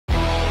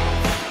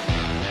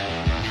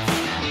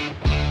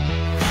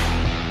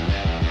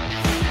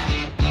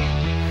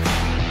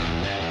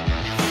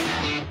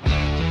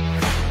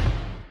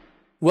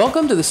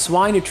Welcome to the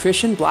Swine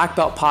Nutrition Black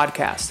Belt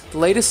Podcast, the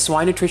latest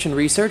swine nutrition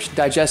research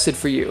digested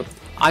for you.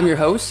 I'm your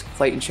host,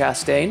 Clayton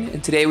Chastain,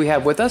 and today we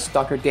have with us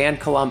Dr. Dan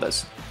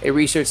Columbus, a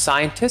research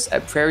scientist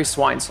at Prairie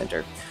Swine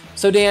Centre.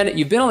 So Dan,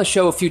 you've been on the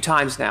show a few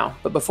times now,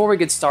 but before we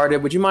get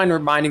started, would you mind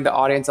reminding the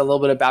audience a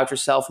little bit about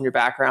yourself and your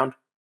background?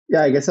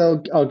 Yeah, I guess I'll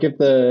give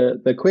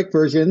the quick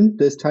version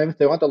this time. If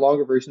they want the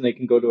longer version, they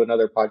can go to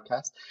another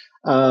podcast.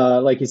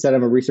 Like you said,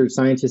 I'm a research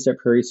scientist at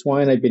Prairie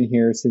Swine. I've been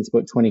here since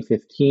about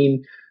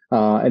 2015.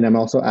 And I'm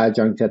also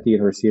adjunct at the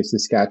University of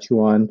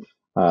Saskatchewan.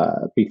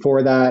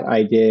 Before that,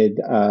 I did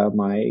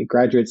my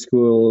graduate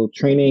school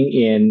training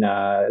in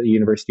the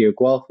University of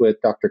Guelph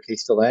with Dr.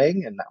 Keista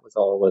Lang, and that was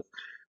all with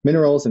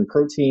minerals and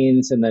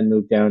proteins, and then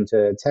moved down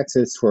to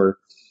Texas for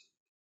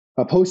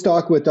a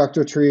postdoc with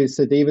Dr.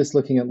 Teresa Davis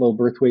looking at low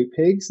birth weight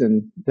pigs,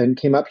 and then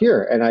came up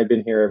here, and I've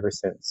been here ever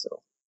since.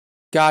 So.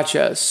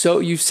 Gotcha. So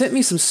you sent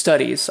me some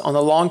studies on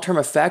the long-term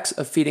effects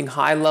of feeding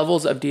high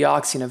levels of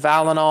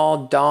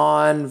deoxynivalenol,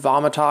 DON,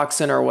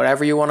 vomitoxin, or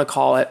whatever you want to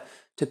call it,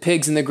 to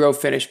pigs in the grow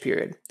finish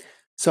period.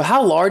 So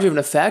how large of an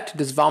effect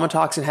does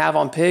vomitoxin have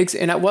on pigs,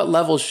 and at what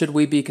levels should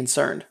we be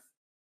concerned?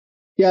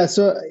 Yeah,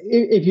 so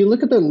if you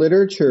look at the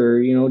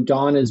literature,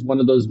 DON is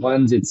one of those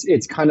ones.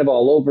 It's kind of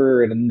all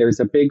over, and there's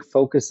a big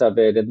focus of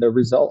it, and the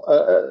result,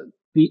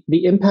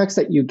 the impacts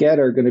that you get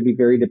are going to be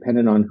very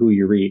dependent on who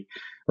you read.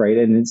 Right.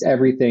 And it's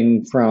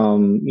everything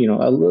from,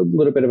 a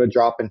little bit of a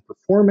drop in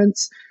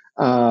performance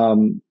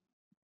to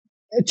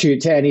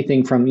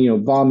anything from,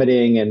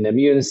 vomiting and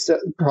immune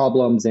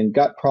problems and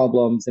gut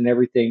problems and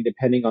everything,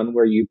 depending on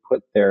where you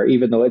put there,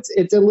 even though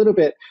it's a little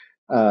bit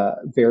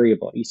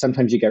variable.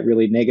 Sometimes you get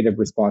really negative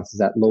responses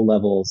at low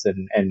levels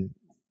and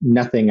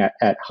nothing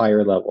at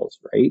higher levels.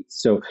 Right.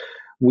 So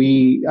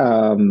we,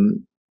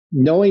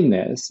 knowing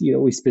this,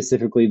 we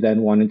specifically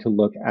then wanted to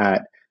look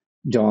at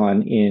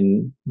DON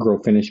in grow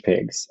finish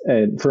pigs,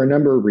 and for a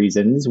number of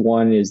reasons.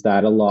 One is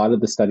that a lot of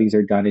the studies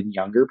are done in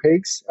younger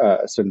pigs,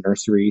 so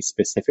nursery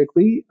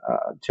specifically,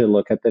 to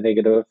look at the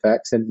negative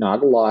effects, and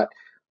not a lot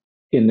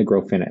in the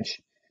grow finish.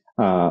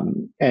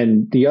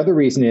 And the other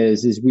reason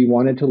is we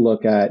wanted to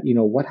look at,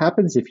 what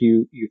happens if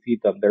you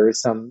feed them. There is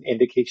some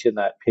indication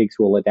that pigs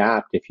will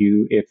adapt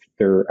if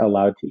they're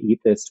allowed to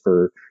eat this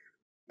for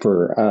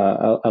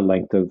a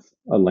length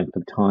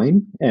of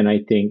time. And I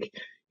think,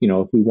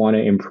 if we want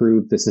to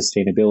improve the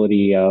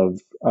sustainability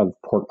of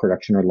pork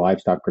production or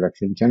livestock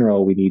production in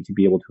general, we need to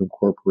be able to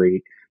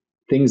incorporate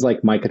things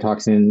like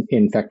mycotoxin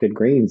infected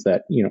grains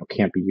that,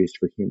 can't be used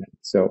for humans.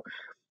 So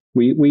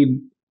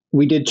we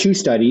did two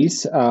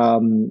studies.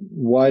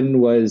 One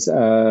was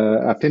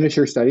a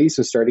finisher study,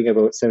 so starting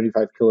about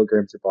 75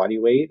 kilograms of body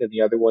weight, and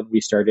the other one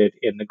we started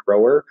in the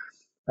grower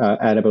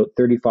at about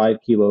 35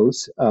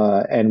 kilos,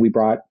 and we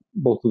brought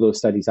both of those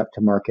studies up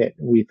to market.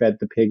 We fed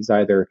the pigs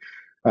either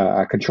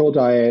a control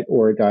diet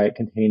or a diet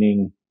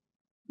containing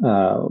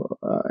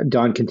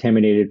DON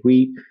contaminated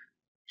wheat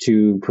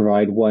to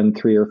provide 1,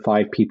 3, or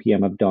 5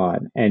 ppm of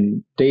DON,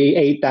 and they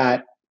ate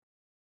that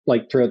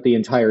like throughout the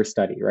entire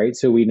study, right?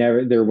 So we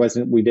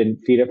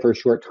didn't feed it for a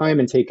short time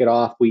and take it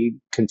off. We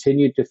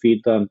continued to feed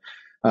them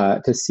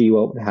to see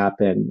what would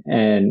happen.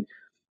 And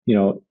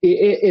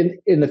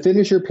in the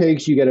finisher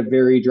pigs, you get a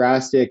very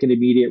drastic and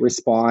immediate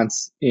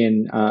response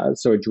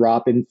so a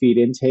drop in feed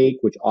intake,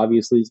 which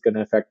obviously is going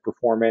to affect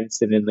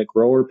performance. And in the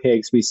grower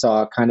pigs, we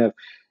saw kind of,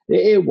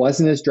 it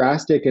wasn't as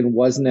drastic and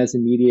wasn't as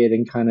immediate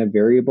and kind of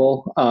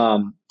variable.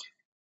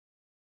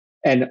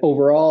 And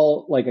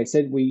overall, like I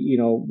said,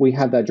 we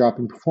had that drop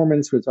in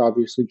performance, which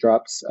obviously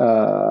drops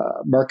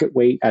market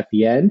weight at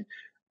the end.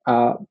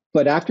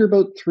 But after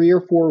about 3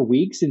 or 4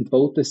 weeks in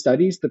both the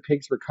studies, the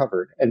pigs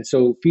recovered. And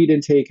so feed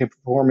intake and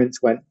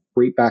performance went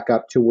right back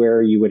up to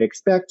where you would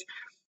expect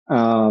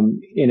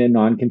in a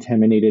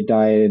non-contaminated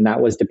diet. And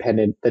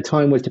the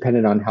time was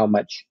dependent on how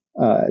much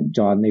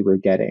DON they were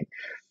getting.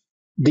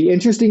 The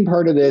interesting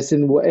part of this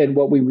and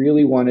what we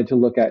really wanted to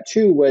look at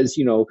too was,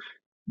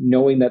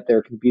 knowing that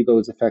there can be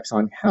those effects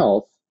on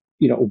health,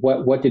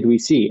 what did we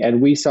see?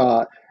 And we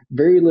saw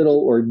very little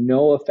or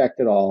no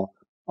effect at all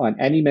on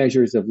any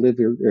measures of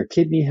liver or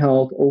kidney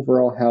health,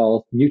 overall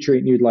health,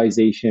 nutrient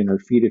utilization, or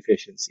feed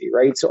efficiency,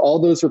 right? So all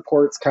those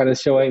reports kind of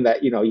showing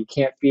that, you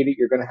can't feed it,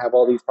 you're going to have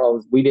all these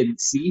problems, we didn't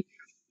see.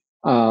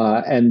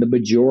 And the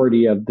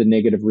majority of the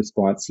negative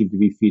response seemed to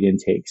be feed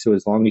intake. So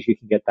as long as you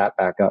can get that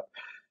back up,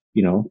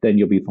 then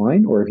you'll be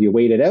fine. Or if you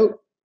wait it out,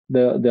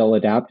 they'll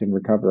adapt and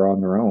recover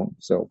on their own.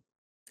 So.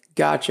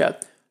 Gotcha.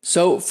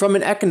 So from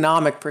an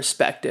economic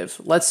perspective,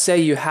 let's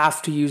say you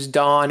have to use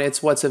DON,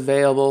 it's what's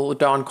available,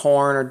 DON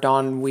corn or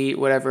DON wheat,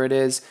 whatever it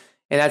is,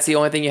 and that's the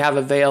only thing you have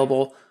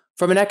available.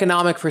 From an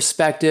economic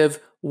perspective,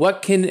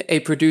 what can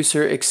a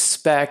producer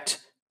expect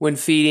when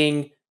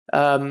feeding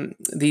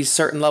these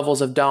certain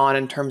levels of DON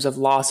in terms of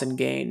loss and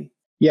gain?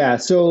 Yeah,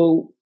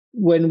 so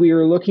when we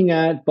were looking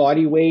at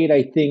body weight,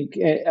 I think,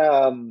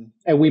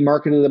 and we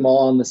marketed them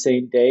all on the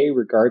same day,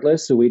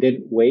 regardless. So we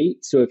didn't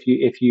wait. So if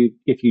you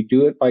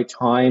do it by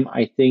time,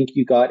 I think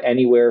you got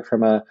anywhere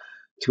from a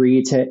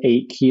 3 to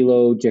 8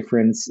 kilo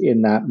difference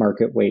in that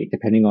market weight,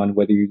 depending on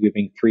whether you're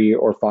giving 3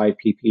 or 5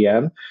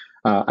 ppm.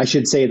 I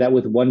should say that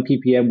with 1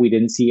 ppm, we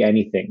didn't see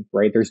anything,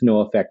 right? There's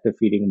no effect of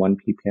feeding 1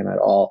 ppm at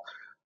all.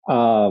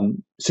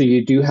 So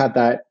you do have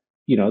that,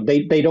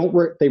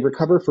 they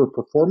recover for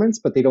performance,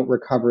 but they don't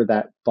recover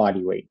that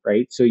body weight,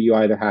 right? So you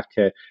either have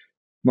to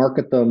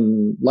market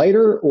them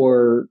lighter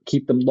or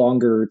keep them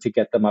longer to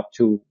get them up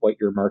to what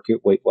your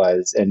market weight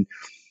was. And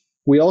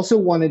we also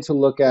wanted to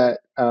look at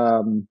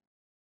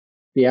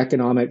the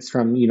economics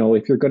from,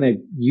 if you're going to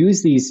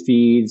use these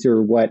feeds,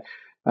 or what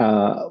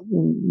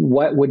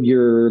would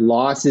your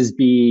losses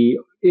be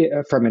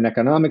from an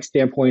economic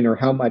standpoint, or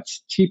how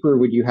much cheaper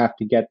would you have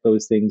to get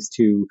those things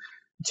to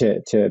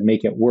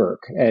make it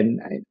work.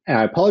 And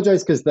I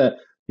apologize because the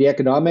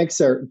economics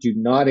do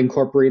not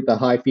incorporate the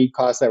high feed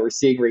costs that we're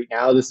seeing right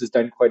now. This was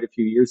done quite a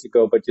few years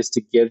ago, but just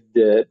to give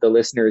the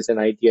listeners an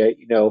idea,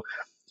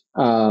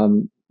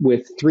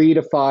 with 3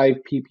 to 5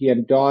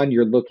 ppm Dawn,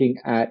 you're looking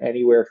at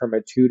anywhere from a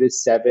 $2 to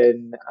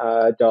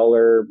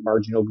 $7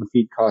 margin over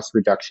feed cost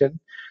reduction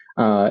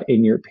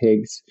in your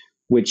pigs,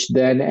 which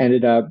then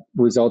ended up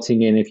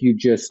resulting in, if you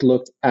just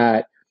looked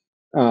at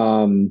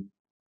the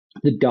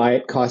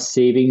diet cost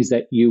savings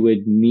that you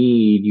would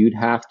need, you'd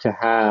have to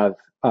have,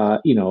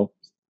 about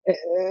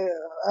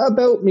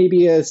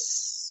maybe a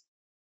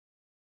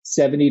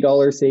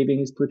 $70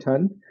 savings per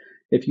ton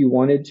if you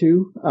wanted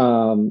to,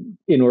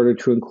 in order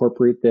to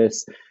incorporate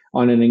this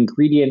on an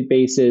ingredient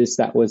basis.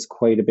 That was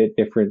quite a bit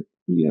different,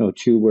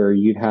 to where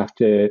you'd have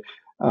to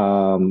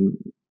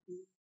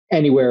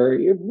anywhere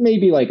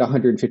maybe like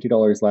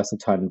 $150 less a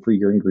ton for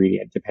your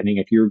ingredient, depending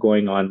if you're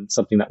going on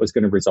something that was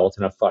going to result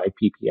in a 5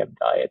 ppm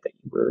diet that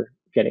you were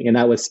getting. And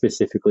that was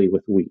specifically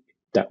with wheat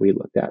that we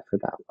looked at for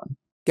that one.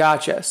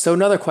 Gotcha. So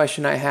another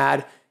question I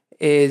had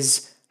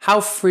is,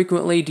 how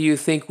frequently do you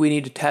think we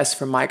need to test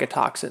for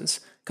mycotoxins?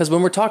 Because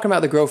when we're talking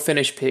about the grow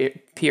finish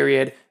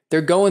period,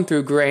 they're going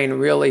through grain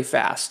really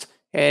fast,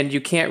 and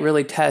you can't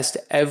really test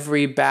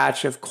every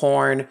batch of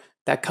corn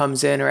that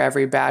comes in, or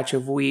every batch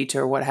of wheat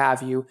or what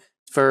have you,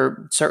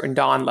 for certain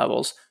Dawn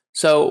levels.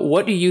 So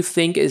what do you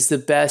think is the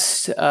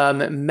best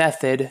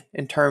method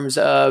in terms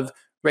of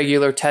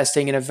regular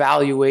testing and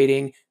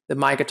evaluating the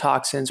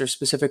mycotoxins, or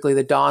specifically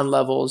the Dawn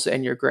levels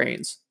in your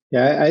grains?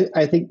 Yeah,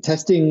 I think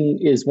testing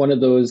is one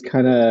of those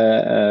kind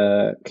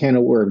of can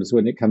of worms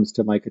when it comes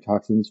to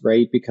mycotoxins,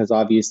 right? Because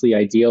obviously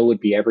ideal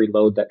would be every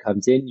load that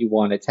comes in, you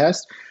want to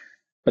test.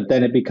 But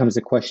then it becomes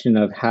a question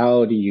of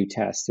how do you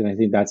test? And I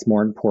think that's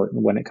more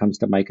important when it comes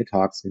to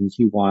mycotoxins.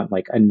 You want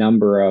like a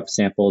number of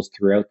samples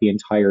throughout the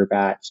entire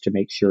batch to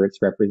make sure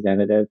it's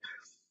representative.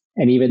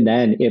 And even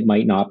then it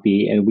might not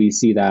be. And we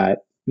see that,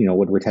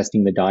 when we're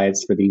testing the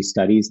diets for these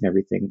studies and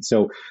everything.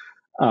 So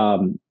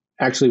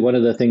actually, one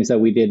of the things that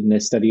we did in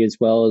this study as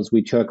well is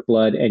we took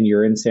blood and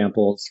urine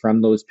samples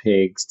from those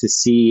pigs to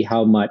see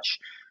how much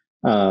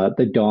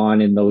the Dawn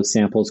in those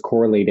samples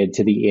correlated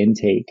to the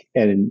intake,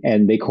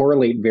 and they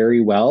correlate very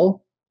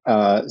well.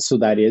 So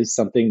that is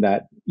something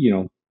that,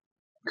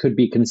 could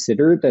be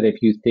considered, that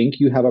if you think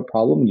you have a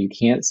problem and you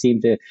can't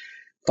seem to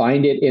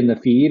find it in the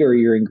feed or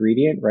your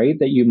ingredient, right,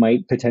 that you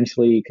might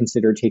potentially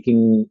consider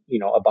taking,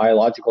 a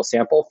biological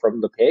sample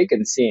from the pig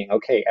and seeing,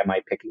 okay, am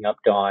I picking up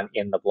Dawn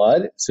in the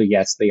blood? So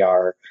yes, they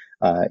are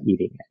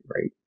eating it,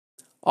 right?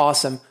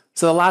 Awesome.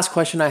 So the last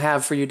question I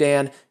have for you,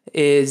 Dan,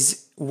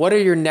 is what are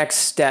your next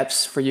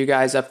steps for you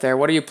guys up there?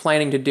 What are you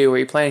planning to do? Are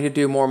you planning to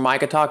do more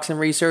mycotoxin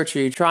research? Or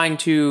are you trying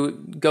to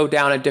go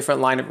down a different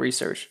line of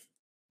research?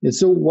 And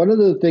so one of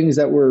the things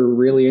that we're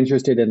really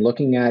interested in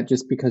looking at,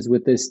 just because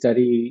with this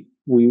study,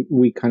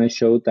 we kind of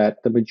showed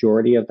that the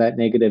majority of that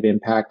negative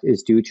impact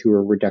is due to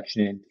a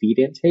reduction in feed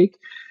intake,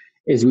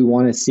 is we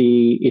want to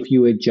see if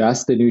you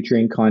adjust the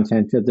nutrient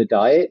content of the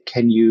diet,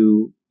 can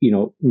you,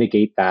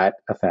 negate that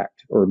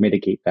effect or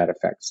mitigate that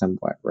effect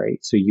somewhat, right?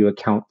 So you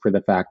account for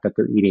the fact that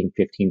they're eating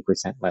 15%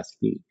 less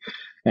feed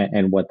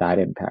and what that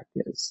impact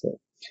is. So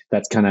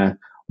that's kind of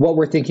what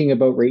we're thinking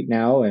about right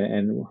now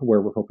and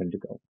where we're hoping to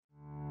go.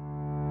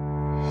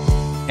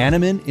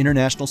 Anneman,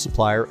 international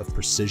supplier of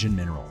precision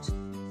minerals.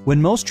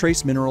 When most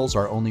trace minerals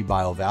are only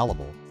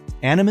bioavailable,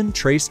 Anneman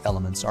trace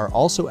elements are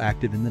also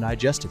active in the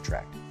digestive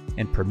tract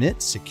and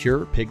permit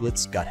secure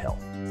piglets' gut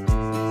health.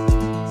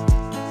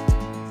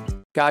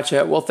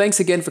 Gotcha. Well, thanks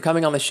again for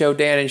coming on the show,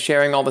 Dan, and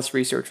sharing all this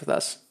research with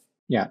us.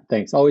 Yeah,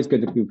 thanks. Always good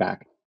to be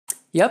back.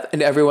 Yep. And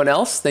to everyone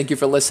else, thank you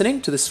for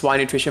listening to the Swine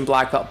Nutrition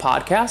Black Belt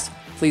podcast.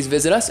 Please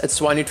visit us at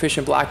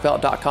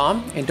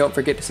swinenutritionblackbelt.com, and don't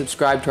forget to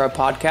subscribe to our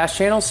podcast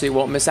channel so you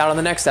won't miss out on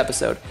the next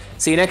episode.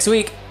 See you next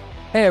week.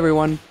 Hey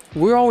everyone,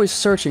 we're always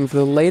searching for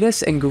the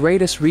latest and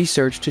greatest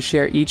research to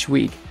share each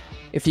week.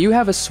 If you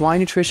have a swine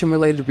nutrition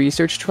related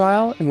research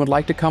trial and would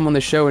like to come on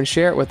the show and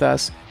share it with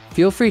us,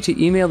 feel free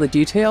to email the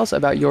details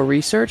about your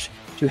research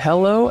to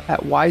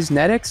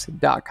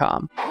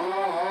hello@wisenetics.com.